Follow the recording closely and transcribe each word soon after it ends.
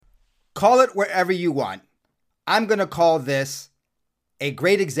Call it wherever you want. I'm going to call this a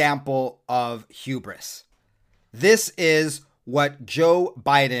great example of hubris. This is what Joe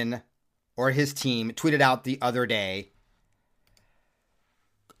Biden or his team tweeted out the other day.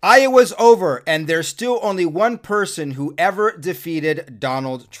 Iowa's over, and there's still only one person who ever defeated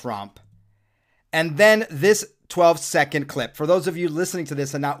Donald Trump. And then this 12-second clip. For those of you listening to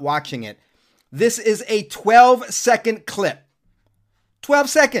this and not watching it, this is a 12-second clip. 12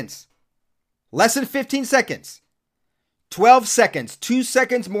 seconds. Less than 15 seconds. 12 seconds. 2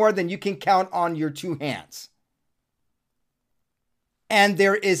 seconds more than you can count on your two hands. And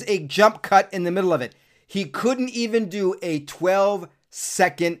there is a jump cut in the middle of it. He couldn't even do a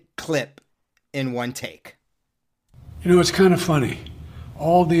 12-second clip in one take. You know, it's kind of funny.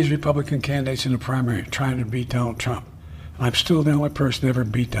 All these Republican candidates in the primary trying to beat Donald Trump. I'm still the only person to ever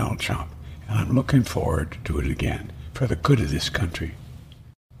beat Donald Trump. And I'm looking forward to do it again for the good of this country.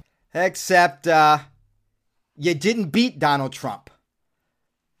 Except you didn't beat Donald Trump.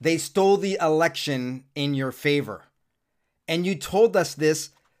 They stole the election in your favor. And you told us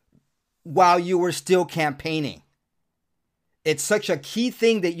this while you were still campaigning. It's such a key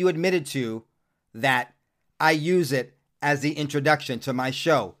thing that you admitted to that I use it as the introduction to my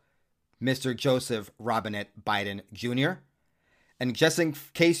show, Mr. Joseph Robinette Biden Jr. And just in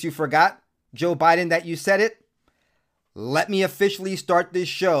case you forgot, Joe Biden, that you said it, let me officially start this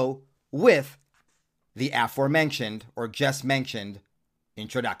show with the aforementioned or just mentioned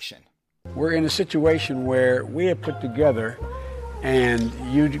introduction. We're in a situation where we have put together, and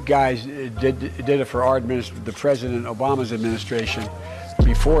you guys did it for our the President Obama's administration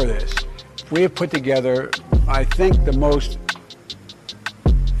before this. We have put together, I think, the most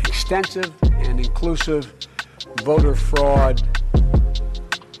extensive and inclusive voter fraud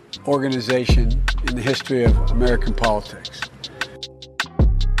organization in the history of American politics.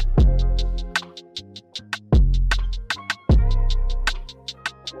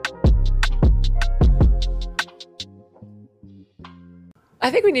 I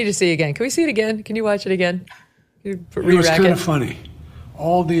think we need to see it again. Can we see it again? Can you watch it again? You know, it's kind of funny.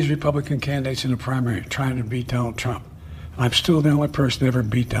 All these Republican candidates in the primary trying to beat Donald Trump. I'm still the only person to ever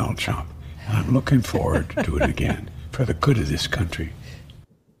beat Donald Trump. And I'm looking forward to do it again for the good of this country.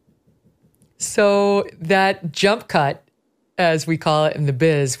 So that jump cut, as we call it in the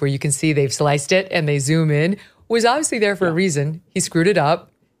biz, where you can see they've sliced it and they zoom in, was obviously there for a reason. He screwed it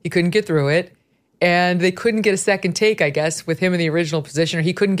up. He couldn't get through it. And they couldn't get a second take, I guess, with him in the original position, or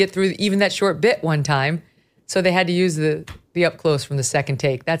he couldn't get through even that short bit one time. So they had to use the up close from the second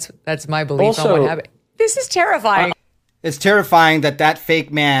take. That's my belief on what happened. This is terrifying. It's terrifying that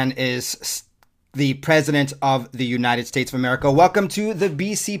fake man is the president of the United States of America. Welcome to the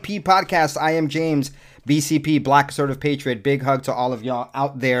BCP podcast. I am James, BCP, Black Assertive Patriot. Big hug to all of y'all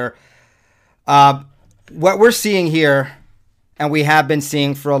out there. What we're seeing here, and we have been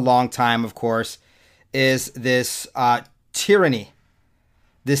seeing for a long time, of course, is this tyranny.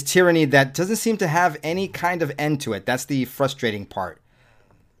 This tyranny that doesn't seem to have any kind of end to it. That's the frustrating part.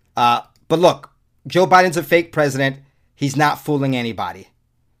 But look, Joe Biden's a fake president. He's not fooling anybody.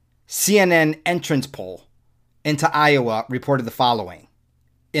 CNN entrance poll into Iowa reported the following.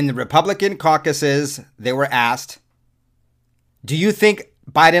 In the Republican caucuses, they were asked, do you think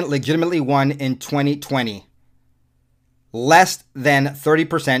Biden legitimately won in 2020? Less than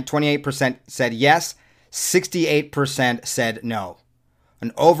 30%, 28% said yes, 68% said no.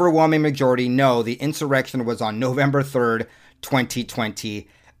 An overwhelming majority no, the insurrection was on November 3rd, 2020,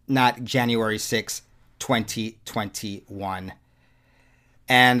 not January 6th, 2021.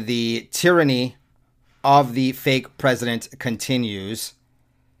 And the tyranny of the fake president continues.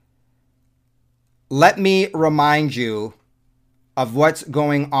 Let me remind you of what's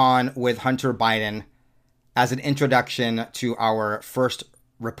going on with Hunter Biden as an introduction to our first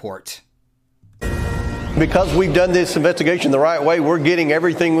report. Because we've done this investigation the right way, we're getting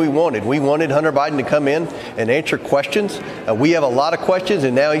everything we wanted. We wanted Hunter Biden to come in and answer questions. We have a lot of questions,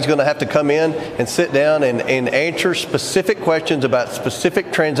 and now he's going to have to come in and sit down and answer specific questions about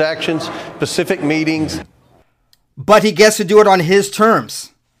specific transactions, specific meetings. But he gets to do it on his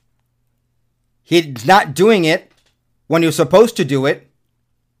terms. He's not doing it when he was supposed to do it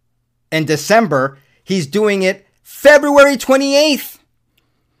in December. He's doing it February 28th.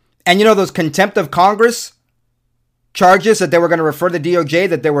 And you know those contempt of Congress charges that they were going to refer the DOJ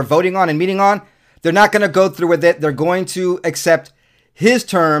that they were voting on and meeting on? They're not going to go through with it. They're going to accept his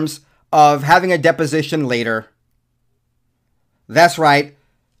terms of having a deposition later. That's right.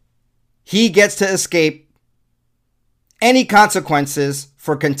 He gets to escape any consequences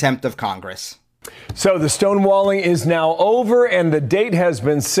for contempt of Congress. So the stonewalling is now over and the date has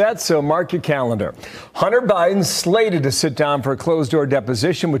been set, so mark your calendar. Hunter Biden slated to sit down for a closed-door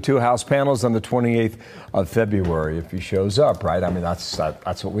deposition with two House panels on the 28th of February if he shows up, right? I mean, that's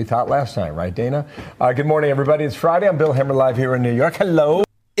what we thought last night, right, Dana? Good morning, everybody. It's Friday. I'm Bill Hemmer live here in New York. Hello.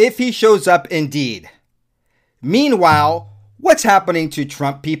 If he shows up indeed. Meanwhile, what's happening to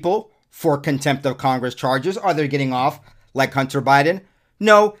Trump people for contempt of Congress charges? Are they getting off like Hunter Biden?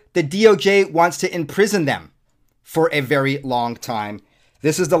 No, the DOJ wants to imprison them for a very long time.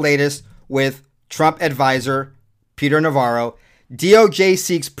 This is the latest with Trump advisor Peter Navarro. DOJ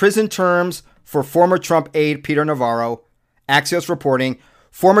seeks prison terms for former Trump aide Peter Navarro. Axios reporting,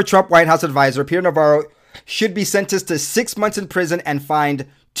 former Trump White House advisor Peter Navarro should be sentenced to 6 months in prison and fined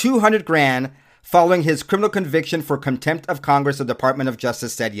 $200,000 following his criminal conviction for contempt of Congress, the Department of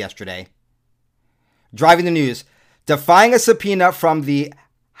Justice said yesterday. Driving the news, defying a subpoena from the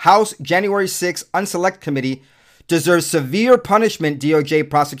House January 6 Unselect Committee deserves severe punishment, DOJ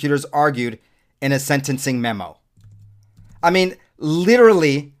prosecutors argued in a sentencing memo. I mean,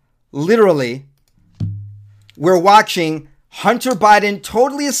 literally, we're watching Hunter Biden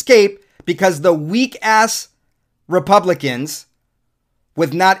totally escape because the weak-ass Republicans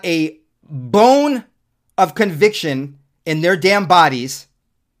with not a bone of conviction in their damn bodies,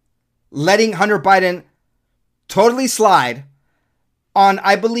 letting Hunter Biden totally slide on,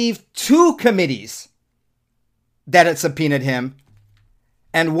 I believe, 2 committees that had subpoenaed him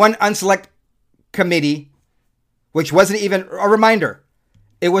and one unselect committee, which wasn't even a reminder.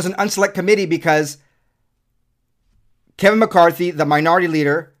 It was an unselect committee because Kevin McCarthy, the minority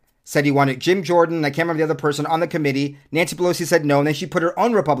leader, said he wanted Jim Jordan, and I can't remember the other person on the committee. Nancy Pelosi said no, and then she put her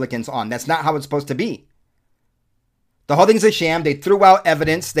own Republicans on. That's not how it's supposed to be. The whole thing's a sham. They threw out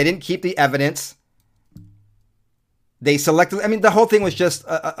evidence. They didn't keep the evidence. They selected, the whole thing was just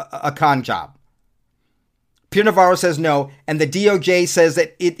a con job. Peter Navarro says no, and the DOJ says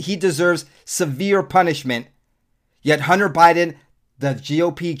that he deserves severe punishment. Yet Hunter Biden, the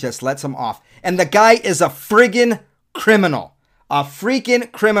GOP just lets him off. And the guy is a friggin' criminal. A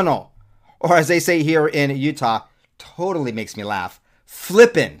freaking criminal. Or as they say here in Utah, totally makes me laugh.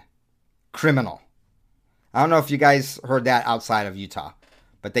 Flippin' criminal. I don't know if you guys heard that outside of Utah,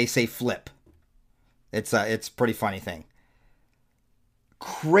 but they say flip. It's a pretty funny thing.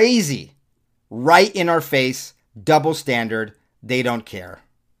 Crazy. Right in our face. Double standard. They don't care.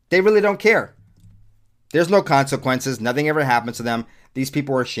 They really don't care. There's no consequences. Nothing ever happens to them. These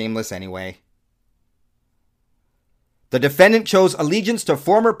people are shameless anyway. The defendant chose allegiance to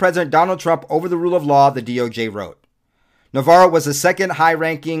former President Donald Trump over the rule of law, the DOJ wrote. Navarro was the second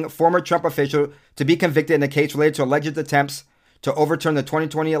high-ranking former Trump official to be convicted in a case related to alleged attempts to overturn the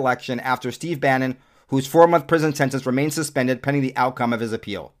 2020 election after Steve Bannon, whose 4-month prison sentence remains suspended pending the outcome of his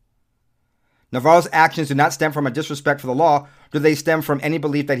appeal. Navarro's actions do not stem from a disrespect for the law, nor do they stem from any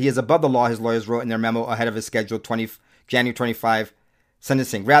belief that he is above the law, his lawyers wrote in their memo ahead of his scheduled January 25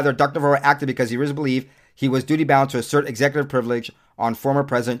 sentencing. Rather, Dr. Navarro acted because he really believed he was duty-bound to assert executive privilege on former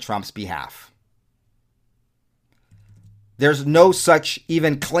President Trump's behalf. There's no such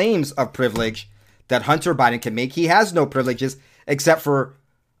even claims of privilege that Hunter Biden can make. He has no privileges except for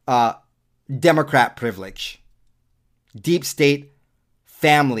Democrat privilege, deep state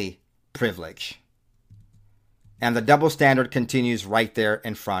family privilege. And the double standard continues right there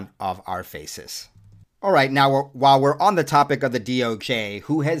in front of our faces. All right, now while we're on the topic of the DOJ,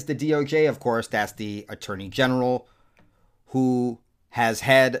 who heads the DOJ? Of course, that's the Attorney General. Who has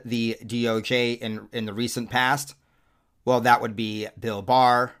had the DOJ in the recent past? Well, that would be Bill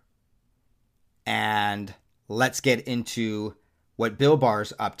Barr. And let's get into what Bill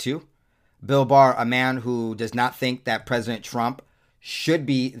Barr's up to. Bill Barr, a man who does not think that President Trump should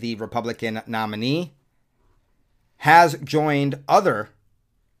be the Republican nominee, has joined other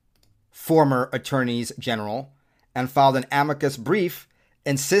former attorneys general and filed an amicus brief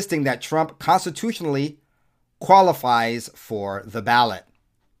insisting that Trump constitutionally qualifies for the ballot.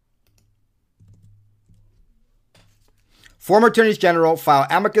 Former attorneys general file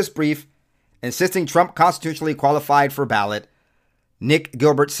amicus brief insisting Trump constitutionally qualified for ballot. Nick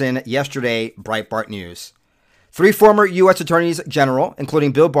Gilbertson yesterday, Breitbart News. 3 former U.S. attorneys general,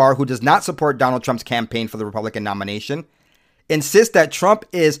 including Bill Barr, who does not support Donald Trump's campaign for the Republican nomination, insist that Trump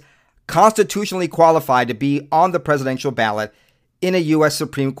is constitutionally qualified to be on the presidential ballot in a U.S.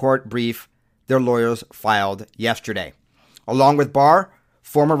 Supreme Court brief their lawyers filed yesterday. Along with Barr,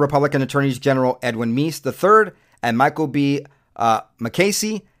 former Republican attorneys general Edwin Meese III and Michael B.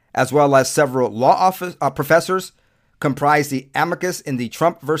 McCasey, as well as several law professors, comprise the amicus in the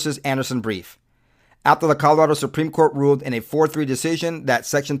Trump versus Anderson brief. After the Colorado Supreme Court ruled in a 4-3 decision that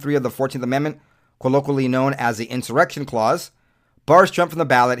Section 3 of the 14th Amendment colloquially known as the Insurrection Clause. Barr jumped from the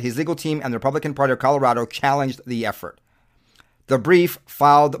ballot. His legal team and the Republican Party of Colorado challenged the effort. The brief,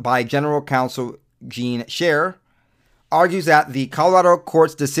 filed by General Counsel Gene Scher, argues that the Colorado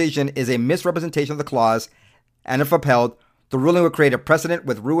court's decision is a misrepresentation of the clause, and if upheld, the ruling would create a precedent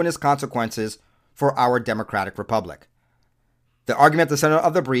with ruinous consequences for our democratic republic. The argument at the center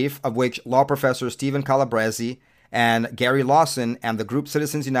of the brief, of which law professor Stephen Calabrese and Gary Lawson and the group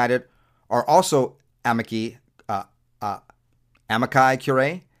Citizens United are also amici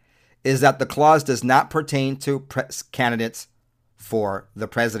curiae, is that the clause does not pertain to candidates for the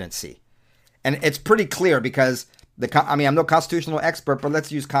presidency. And it's pretty clear because, I'm no constitutional expert, but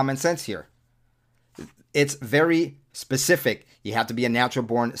let's use common sense here. It's very specific. You have to be a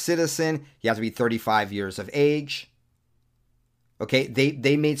natural-born citizen. You have to be 35 years of age. Okay,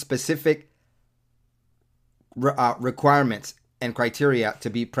 they made specific requirements and criteria to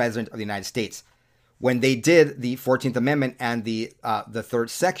be president of the United States. When they did the 14th Amendment and the third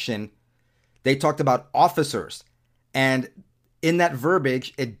section, they talked about officers. And in that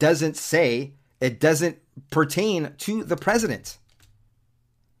verbiage, it doesn't pertain to the president.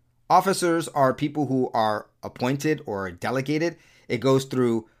 Officers are people who are appointed or delegated. It goes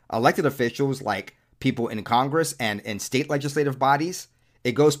through elected officials like people in Congress and in state legislative bodies.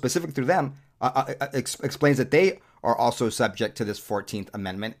 It goes specific through them, explains that they are also subject to this 14th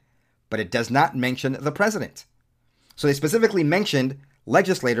Amendment, but it does not mention the president. So they specifically mentioned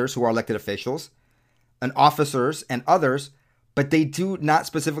legislators who are elected officials and officers and others, but they do not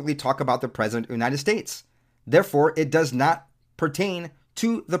specifically talk about the president of the United States. Therefore, it does not pertain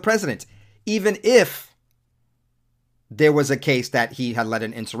to the president, even if there was a case that he had led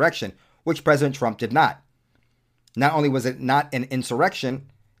an insurrection, which President Trump did not. Not only was it not an insurrection,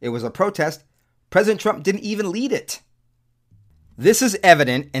 it was a protest. President Trump didn't even lead it. This is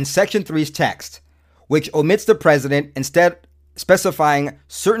evident in Section 3's text, which omits the president, instead specifying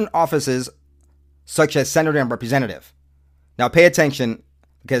certain offices such as senator and representative. Now pay attention,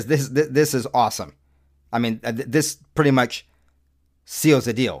 because this is awesome. This pretty much seals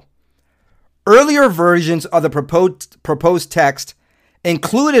the deal. Earlier versions of the proposed text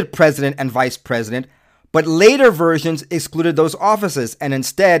included president and vice president, but later versions excluded those offices and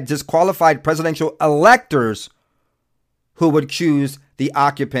instead disqualified presidential electors who would choose the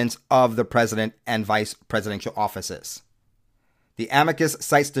occupants of the president and vice presidential offices. The amicus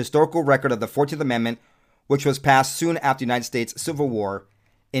cites the historical record of the 14th Amendment, which was passed soon after the United States Civil War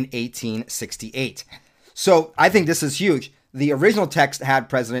in 1868. So I think this is huge. The original text had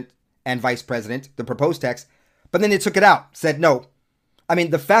president and vice president, the proposed text, but then they took it out, said no.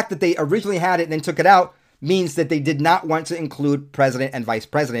 The fact that they originally had it and then took it out means that they did not want to include president and vice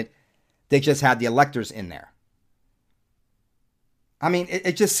president. They just had the electors in there.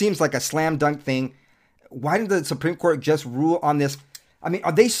 It just seems like a slam dunk thing. Why did the Supreme Court just rule on this?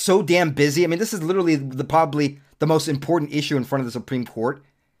 Are they so damn busy? This is literally probably the most important issue in front of the Supreme Court,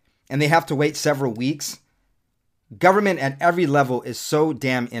 and they have to wait several weeks. Government at every level is so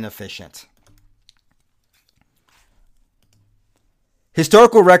damn inefficient.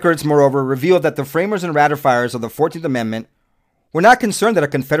 Historical records, moreover, reveal that the framers and ratifiers of the 14th Amendment were not concerned that a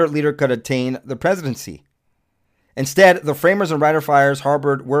Confederate leader could attain the presidency. Instead, the framers and ratifiers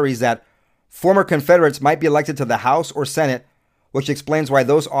harbored worries that former Confederates might be elected to the House or Senate, which explains why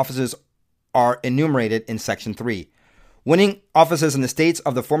those offices are enumerated in Section 3. Winning offices in the states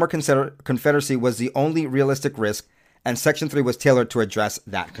of the former Confederacy was the only realistic risk, and Section 3 was tailored to address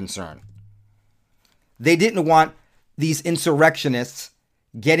that concern. They didn't want these insurrectionists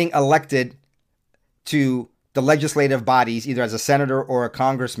getting elected to the legislative bodies, either as a senator or a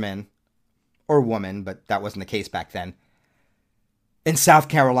congressman or woman, but that wasn't the case back then, in South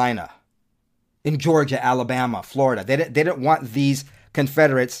Carolina, in Georgia, Alabama, Florida. They didn't want these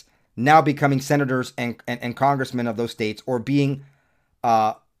Confederates now becoming senators and congressmen of those states, or being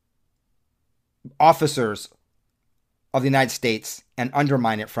officers of the United States and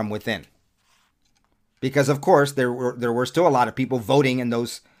undermine it from within. Because, of course, there were still a lot of people voting in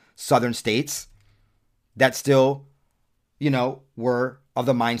those southern states that still, were of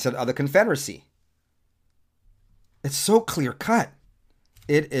the mindset of the Confederacy. It's so clear cut.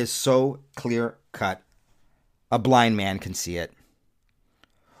 It is so clear cut. A blind man can see it.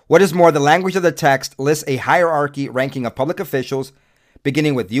 What is more, the language of the text lists a hierarchy ranking of public officials,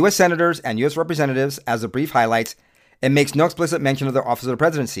 beginning with U.S. senators and U.S. representatives, as the brief highlights, and makes no explicit mention of the office of the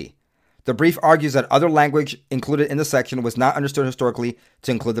presidency. The brief argues that other language included in the section was not understood historically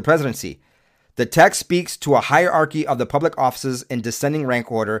to include the presidency. The text speaks to a hierarchy of the public offices in descending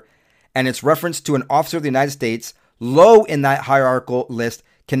rank order, and its reference to an officer of the United States low in that hierarchical list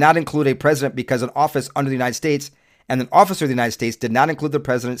cannot include a president because an office under the United States and an officer of the United States did not include the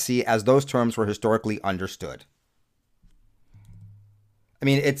presidency as those terms were historically understood. I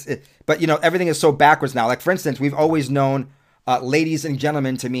mean, but everything is so backwards now. Like, for instance, we've always known ladies and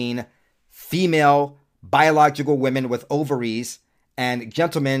gentlemen to mean female biological women with ovaries, and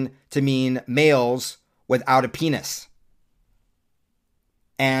gentlemen to mean males without a penis.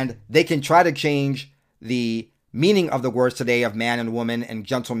 And they can try to change the meaning of the words today of man and woman and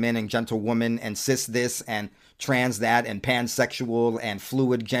gentleman and gentlewoman and cis this and trans that and pansexual and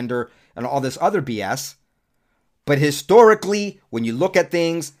fluid gender and all this other BS. But historically, when you look at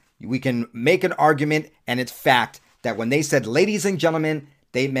things, we can make an argument, and it's fact that when they said ladies and gentlemen,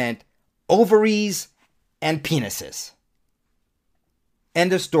 they meant ovaries and penises.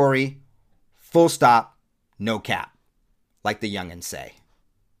 End of story. Full stop. No cap. Like the youngins say.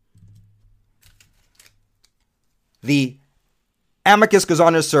 The amicus goes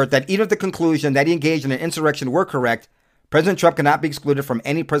on to assert that even if the conclusion that he engaged in an insurrection were correct, President Trump cannot be excluded from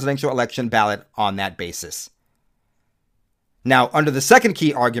any presidential election ballot on that basis. Now, under the second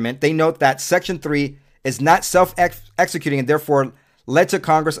key argument, they note that Section 3 is not self-executing and therefore led to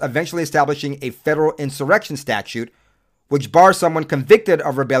Congress eventually establishing a federal insurrection statute, which bars someone convicted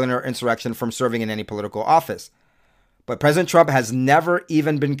of rebellion or insurrection from serving in any political office. But President Trump has never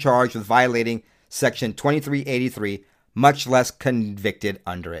even been charged with violating Section 2383, much less convicted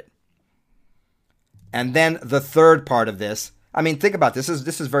under it. And then the third part of this, I mean, think about this.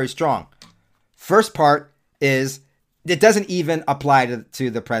 This is very strong. First part is it doesn't even apply to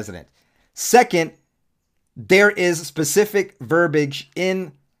the president. Second, there is specific verbiage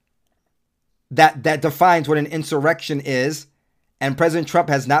in that defines what an insurrection is, and President Trump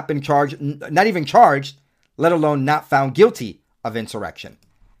has not been charged, not even charged, let alone not found guilty of insurrection.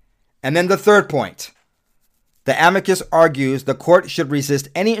 And then the third point, the amicus argues the court should resist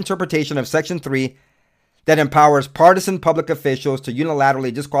any interpretation of Section 3 that empowers partisan public officials to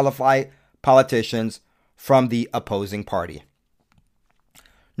unilaterally disqualify politicians from the opposing party.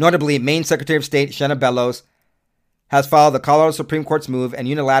 Notably, Maine Secretary of State Shanna Bellows has followed the Colorado Supreme Court's move and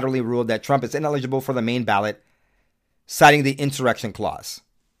unilaterally ruled that Trump is ineligible for the Maine ballot, citing the insurrection clause.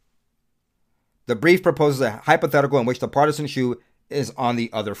 The brief proposes a hypothetical in which the partisan shoe is on the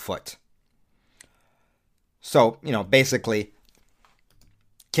other foot. So, basically,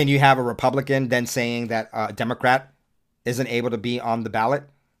 can you have a Republican then saying that a Democrat isn't able to be on the ballot?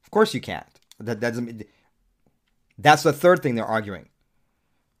 Of course you can't. That's the third thing they're arguing.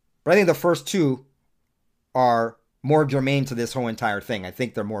 But I think the first two are more germane to this whole entire thing. I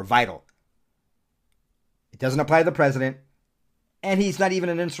think they're more vital. It doesn't apply to the president, and he's not even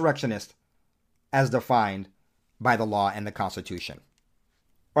an insurrectionist as defined by the law and the Constitution.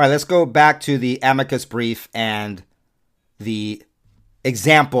 All right, let's go back to the amicus brief and the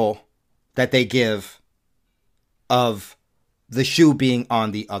example that they give of the shoe being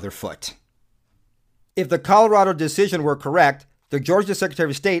on the other foot. If the Colorado decision were correct, the Georgia Secretary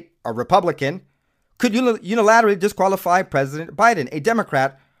of State, a Republican, could unilaterally disqualify President Biden, a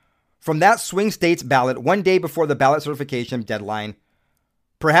Democrat, from that swing state's ballot one day before the ballot certification deadline,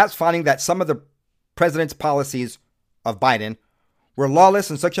 perhaps finding that some of the president's policies of Biden were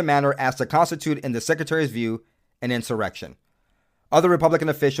lawless in such a manner as to constitute, in the Secretary's view, an insurrection. Other Republican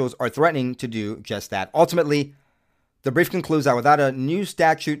officials are threatening to do just that. Ultimately, the brief concludes that without a new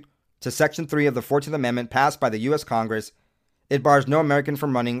statute to Section 3 of the 14th Amendment passed by the U.S. Congress, it bars no American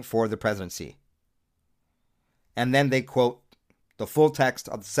from running for the presidency. And then they quote the full text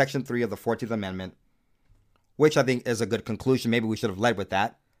of Section 3 of the 14th Amendment, which I think is a good conclusion. Maybe we should have led with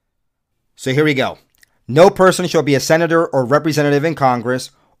that. So here we go. No person shall be a senator or representative in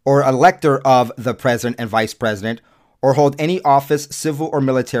Congress or elector of the president and vice president or hold any office, civil or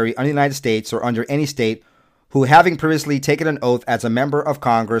military, under the United States or under any state who, having previously taken an oath as a member of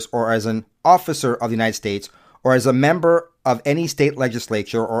Congress or as an officer of the United States or as a member of any state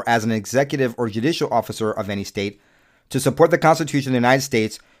legislature or as an executive or judicial officer of any state, to support the Constitution of the United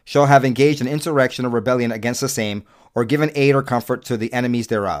States, shall have engaged in insurrection or rebellion against the same, or given aid or comfort to the enemies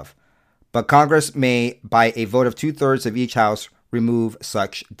thereof. But Congress may, by a vote of 2/3 of each house, remove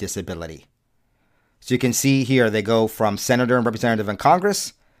such disability. So you can see here they go from senator and representative in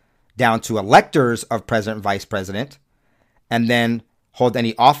Congress down to electors of president and vice president, and then hold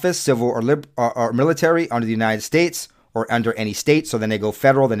any office, civil or military, under the United States or under any state. So then they go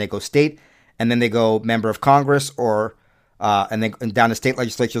federal, then they go state, and then they go member of Congress or and then down to state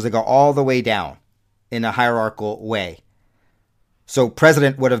legislatures. They go all the way down in a hierarchical way. So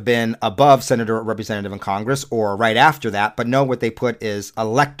president would have been above senator or representative in Congress or right after that. But no, what they put is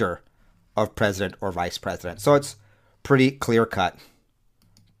elector of president or vice president. So it's pretty clear cut.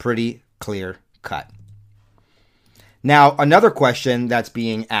 Pretty clear cut. Now, another question that's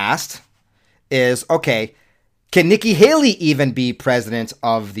being asked is, okay, can Nikki Haley even be president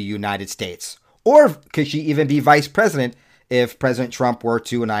of the United States? Or could she even be vice president if President Trump were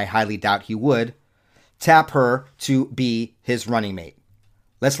to, and I highly doubt he would, tap her to be his running mate?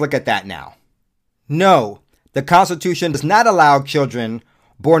 Let's look at that now. No, the Constitution does not allow children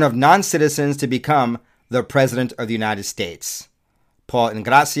born of non-citizens to become the president of the United States. Paul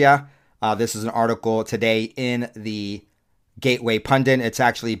Ingracia, this is an article today in the Gateway Pundit. It's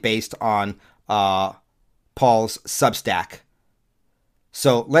actually based on Paul's Substack.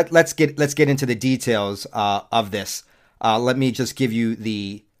 So let's get into the details of this. Let me just give you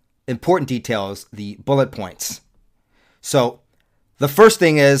the important details, the bullet points. So the first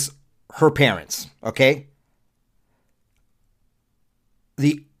thing is her parents. Okay.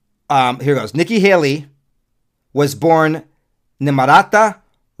 Here goes. Nikki Haley was born Nimarata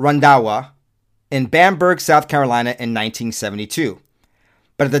Randhawa in Bamberg, South Carolina in 1972.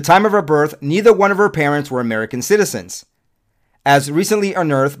 But at the time of her birth, neither one of her parents were American citizens. As recently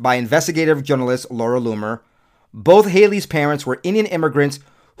unearthed by investigative journalist Laura Loomer, both Haley's parents were Indian immigrants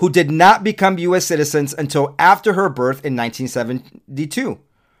who did not become U.S. citizens until after her birth in 1972.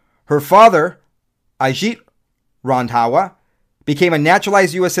 Her father, Ajit Randhawa, became a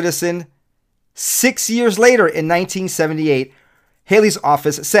naturalized U.S. citizen 6 years later in 1978. Haley's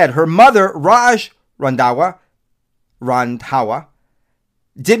office said her mother, Raj Randhawa,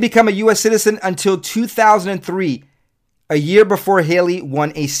 didn't become a U.S. citizen until 2003, a year before Haley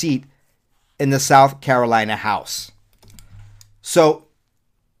won a seat in the South Carolina House. So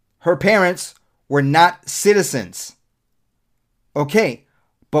her parents were not citizens. Okay,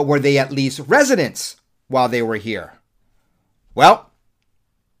 but were they at least residents while they were here? Well,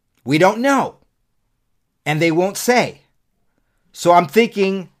 we don't know. And they won't say. So I'm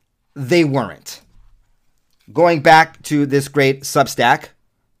thinking they weren't. Going back to this great Substack,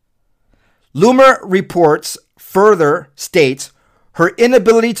 Loomer reports further states her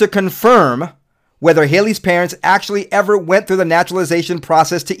inability to confirm whether Haley's parents actually ever went through the naturalization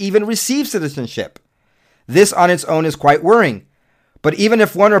process to even receive citizenship. This on its own is quite worrying. But even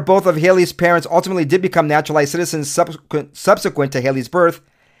if one or both of Haley's parents ultimately did become naturalized citizens subsequent to Haley's birth,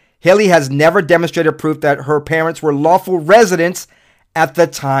 Haley has never demonstrated proof that her parents were lawful residents at the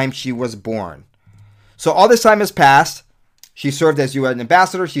time she was born. So all this time has passed. She served as UN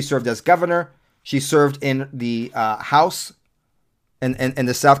ambassador. She served as governor. She served in the House in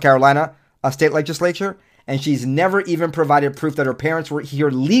the South Carolina state legislature. And she's never even provided proof that her parents were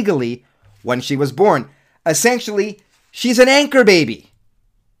here legally when she was born. Essentially, she's an anchor baby.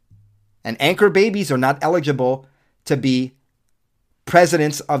 And anchor babies are not eligible to be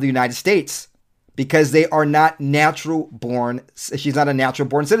presidents of the United States because they are not natural born. She's not a natural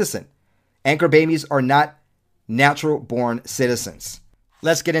born citizen. Anchor babies are not natural born citizens.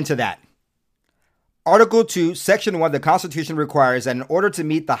 Let's get into that. Article 2, Section 1 of the Constitution requires that in order to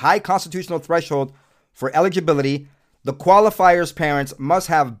meet the high constitutional threshold for eligibility, the qualifier's parents must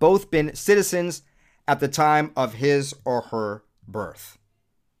have both been citizens at the time of his or her birth.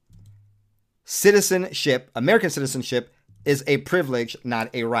 Citizenship, American citizenship, is a privilege, not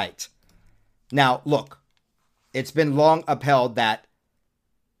a right. Now, look, it's been long upheld that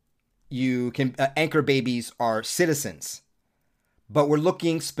you can anchor babies are citizens, but we're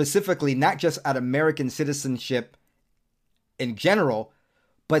looking specifically not just at American citizenship in general,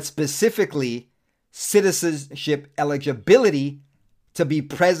 but specifically citizenship eligibility to be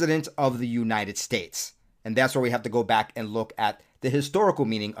president of the United States. And that's where we have to go back and look at the historical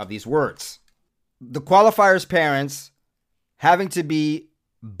meaning of these words. The qualifier's parents having to be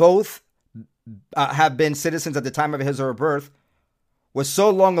both have been citizens at the time of his or her birth was so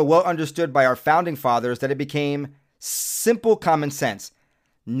long and well understood by our founding fathers that it became simple common sense,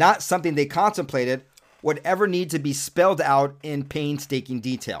 not something they contemplated would ever need to be spelled out in painstaking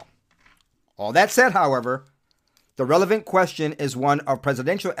detail. All that said, however, the relevant question is one of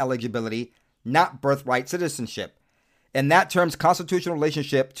presidential eligibility, not birthright citizenship. In that term's constitutional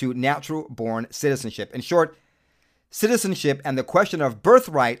relationship to natural-born citizenship. In short, citizenship and the question of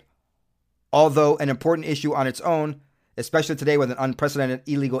birthright, although an important issue on its own, especially today with an unprecedented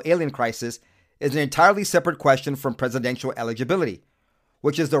illegal alien crisis, is an entirely separate question from presidential eligibility,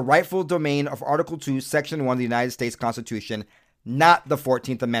 which is the rightful domain of Article 2, Section 1 of the United States Constitution, not the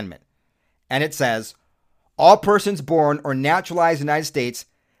 14th Amendment. And it says, all persons born or naturalized in the United States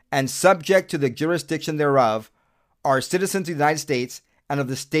and subject to the jurisdiction thereof are citizens of the United States and of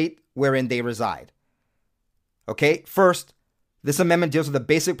the state wherein they reside. Okay, first, this amendment deals with the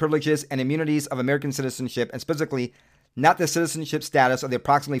basic privileges and immunities of American citizenship, and specifically not the citizenship status of the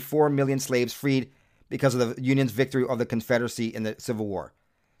approximately 4 million slaves freed because of the Union's victory over the Confederacy in the Civil War.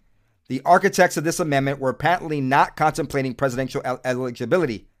 The architects of this amendment were apparently not contemplating presidential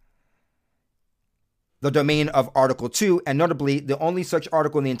eligibility, the domain of Article 2, and notably the only such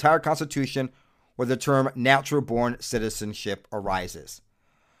article in the entire Constitution where the term natural-born citizenship arises.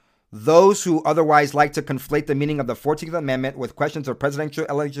 Those who otherwise like to conflate the meaning of the 14th Amendment with questions of presidential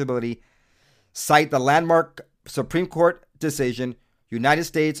eligibility cite the landmark Supreme Court decision, United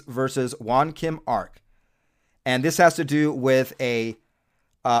States versus Wong Kim Ark. And this has to do with a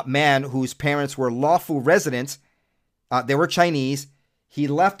man whose parents were lawful residents. They were Chinese. He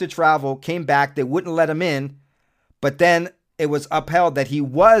left to travel, came back. They wouldn't let him in. But then it was upheld that he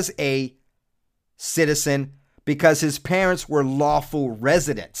was a citizen because his parents were lawful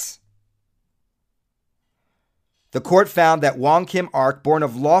residents. The court found that Wong Kim Ark, born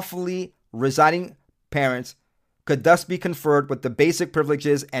of lawfully residing parents, could thus be conferred with the basic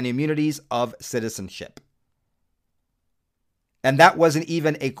privileges and immunities of citizenship. And that wasn't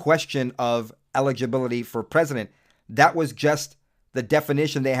even a question of eligibility for president. That was just the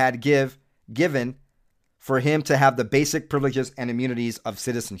definition they had given for him to have the basic privileges and immunities of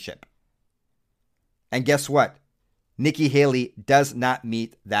citizenship. And guess what? Nikki Haley does not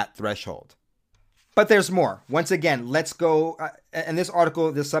meet that threshold. But there's more. Once again, let's go. And this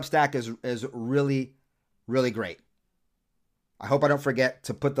article, this Substack is really, really great. I hope I don't forget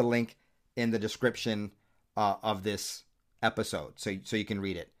to put the link in the description of this episode so you can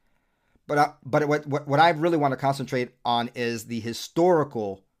read it. But what I really want to concentrate on is the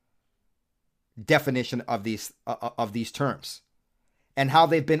historical definition of these terms and how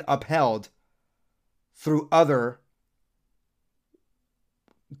they've been upheld through other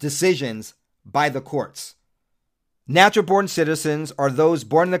decisions by the courts. Natural-born citizens are those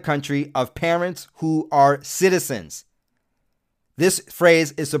born in the country of parents who are citizens. This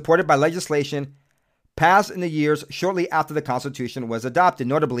phrase is supported by legislation passed in the years shortly after the Constitution was adopted.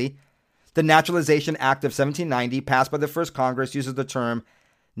 Notably, the Naturalization Act of 1790, passed by the first Congress, uses the term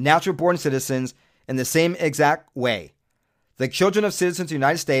natural-born citizens in the same exact way. The children of citizens of the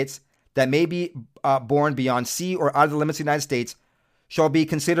United States that may be born beyond sea or out of the limits of the United States shall be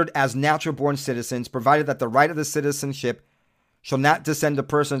considered as natural-born citizens, provided that the right of the citizenship shall not descend to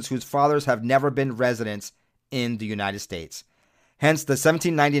persons whose fathers have never been residents in the United States. Hence, the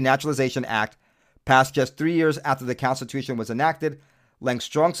 1790 Naturalization Act, passed just 3 years after the Constitution was enacted, lends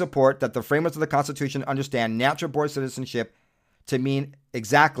strong support that the framers of the Constitution understand natural-born citizenship to mean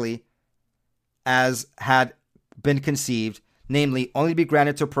exactly as had been conceived, namely, only be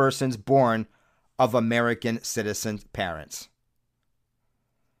granted to persons born of American citizen parents.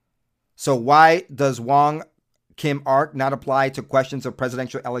 So why does Wong Kim Ark not apply to questions of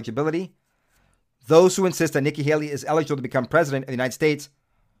presidential eligibility? Those who insist that Nikki Haley is eligible to become president of the United States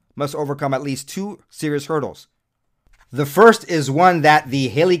must overcome at least two serious hurdles. The first is one that the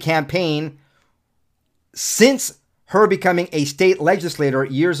Haley campaign, since her becoming a state legislator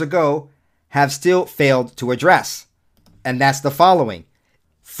years ago, have still failed to address. And that's the following.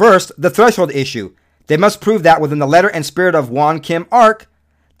 First, the threshold issue. They must prove that within the letter and spirit of Wong Kim Ark,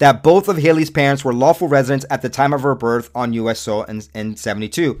 that both of Haley's parents were lawful residents at the time of her birth on U.S. soil in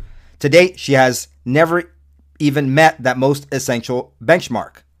 72. To date, she has never even met that most essential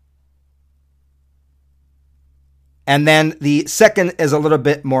benchmark. And then the second is a little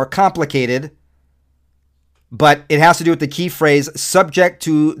bit more complicated, but it has to do with the key phrase, subject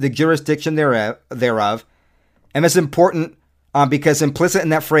to the jurisdiction thereof. And it's important because implicit in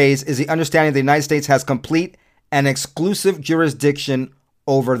that phrase is the understanding the United States has complete and exclusive jurisdiction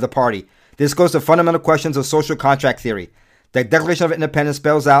over the party. This goes to fundamental questions of social contract theory. The Declaration of Independence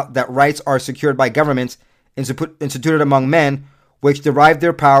spells out that rights are secured by governments instituted among men, which derive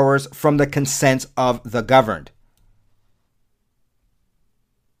their powers from the consent of the governed.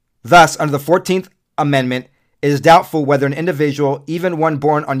 Thus, under the 14th Amendment, it is doubtful whether an individual, even one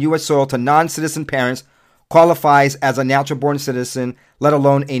born on U.S. soil to non-citizen parents, qualifies as a natural-born citizen, let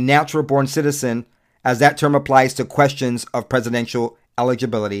alone a natural-born citizen, as that term applies to questions of presidential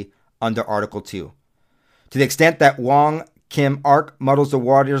eligibility under Article 2. To the extent that Wong Kim Ark muddles the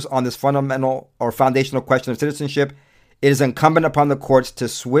waters on this fundamental or foundational question of citizenship, it is incumbent upon the courts to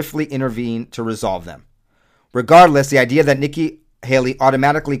swiftly intervene to resolve them. Regardless, the idea that Nikki Haley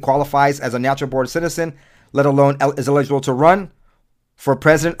automatically qualifies as a natural-born citizen, let alone is eligible to run for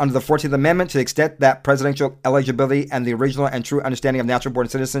president under the 14th Amendment, to the extent that presidential eligibility and the original and true understanding of natural-born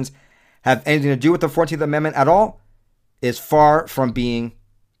citizens have anything to do with the 14th Amendment at all, is far from being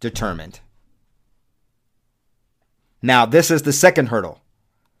determined. Now, this is the second hurdle,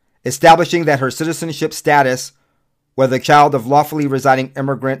 establishing that her citizenship status whether a child of lawfully residing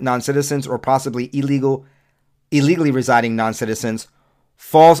immigrant non-citizens or possibly illegally residing non-citizens,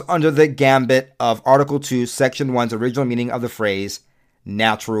 falls under the gambit of Article 2, Section 1's original meaning of the phrase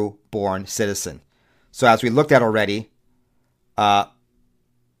natural-born citizen. So as we looked at already,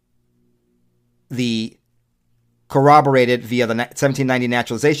 the corroborated via the 1790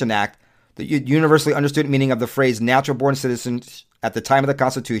 Naturalization Act, the universally understood meaning of the phrase natural-born citizen at the time of the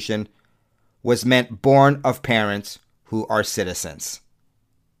Constitution was meant born of parents who are citizens.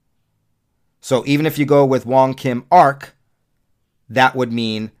 So even if you go with Wong Kim Ark, that would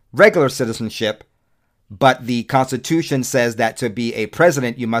mean regular citizenship, but the Constitution says that to be a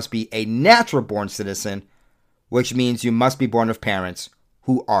president, you must be a natural-born citizen, which means you must be born of parents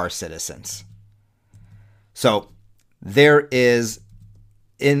who are citizens. So therein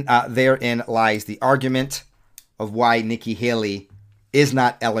lies the argument of why Nikki Haley is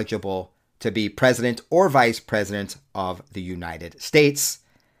not eligible to be president or vice president of the United States.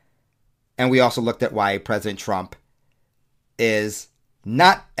 And we also looked at why President Trump is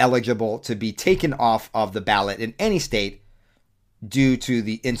not eligible to be taken off of the ballot in any state due to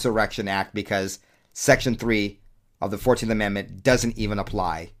the Insurrection Act, because Section 3 of the 14th Amendment doesn't even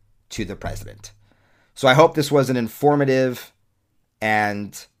apply to the president. So I hope this was an informative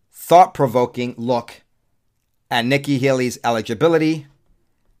and thought-provoking look at Nikki Haley's eligibility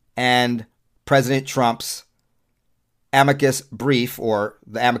and President Trump's amicus brief, or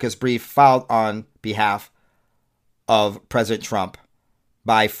the amicus brief filed on behalf of President Trump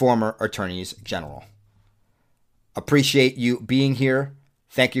by former attorneys general. Appreciate you being here.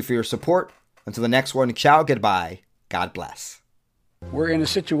 Thank you for your support. Until the next one, ciao, goodbye. God bless. We're in a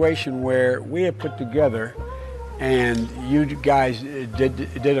situation where we have put together, and you guys did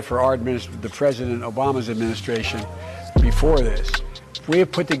it for our the President Obama's administration before this. We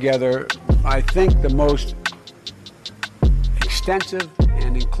have put together, I think, the most extensive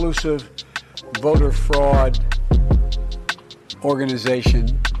and inclusive voter fraud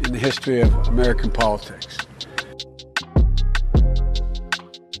organization in the history of American politics.